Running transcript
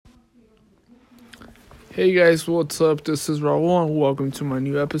Hey guys, what's up? This is Raul and welcome to my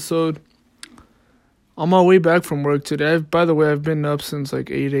new episode. On my way back from work today, by the way, I've been up since like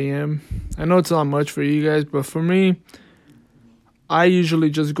 8 a.m. I know it's not much for you guys, but for me, I usually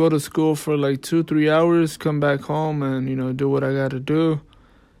just go to school for like 2-3 hours, come back home and, do what I gotta do.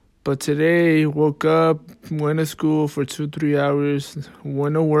 But today, woke up, went to school for 2-3 hours,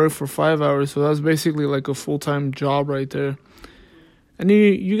 went to work for 5 hours, so that's basically like a full-time job right there. And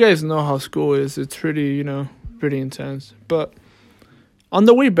you guys know how school is. It's pretty, pretty intense. But on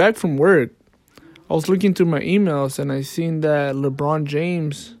the way back from work, I was looking through my emails and I seen that Lebron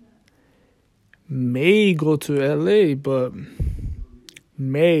James may go to LA, but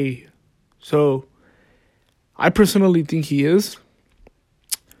may. So I personally think he is.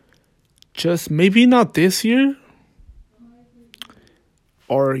 Just maybe not this year.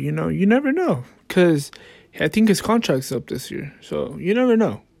 Or, you never know. Because I think his contract's up this year, so you never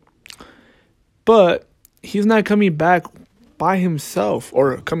know. But he's not coming back by himself,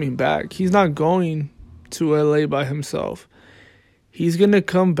 He's not going to LA by himself. He's going to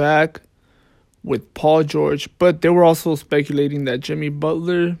come back with Paul George, but they were also speculating that Jimmy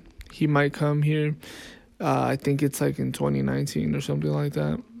Butler, he might come here. I think it's like in 2019 or something like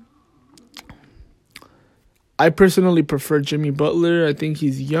that. I personally prefer Jimmy Butler. I think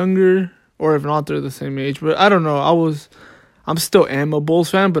he's younger. Or if not, they're the same age. But I don't know. I'm still am a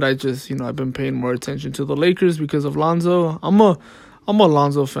Bulls fan, but I just, I've been paying more attention to the Lakers because of Lonzo. I'm a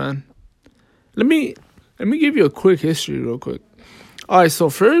Lonzo fan. Let me give you a quick history real quick. All right,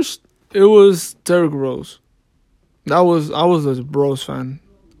 so first it was Derrick Rose. I was a Rose fan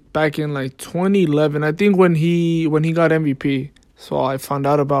back in like 2011. I think when he got MVP. So I found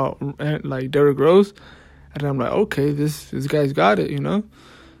out about like Derrick Rose, and I'm like, okay, this guy's got it,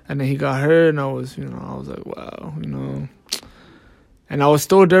 And then he got hurt, and I was like, wow, And I was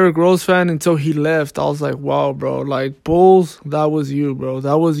still a Derrick Rose fan until he left. I was like, wow, bro, like, Bulls, that was you, bro.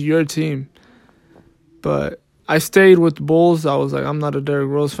 That was your team. But I stayed with the Bulls. I was like, I'm not a Derrick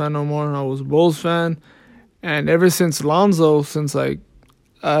Rose fan no more. I was a Bulls fan. And ever since Lonzo, since, like,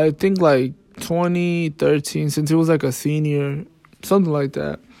 I think, like, 2013, since he was, like, a senior, something like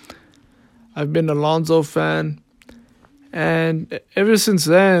that, I've been a Lonzo fan. And ever since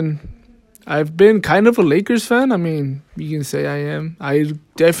then, I've been kind of a Lakers fan. I mean, you can say I am. I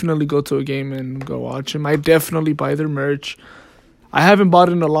definitely go to a game and go watch them. I definitely buy their merch. I haven't bought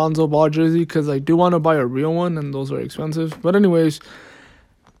an Alonzo Ball jersey because I do want to buy a real one, and those are expensive. But anyways,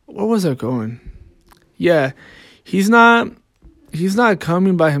 where was I going? Yeah, he's not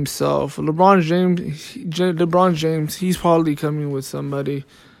coming by himself. LeBron James, he's probably coming with somebody.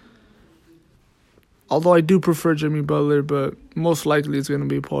 Although I do prefer Jimmy Butler, but most likely it's going to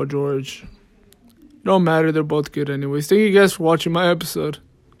be Paul George. No matter, they're both good anyways. Thank you guys for watching my episode.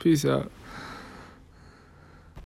 Peace out.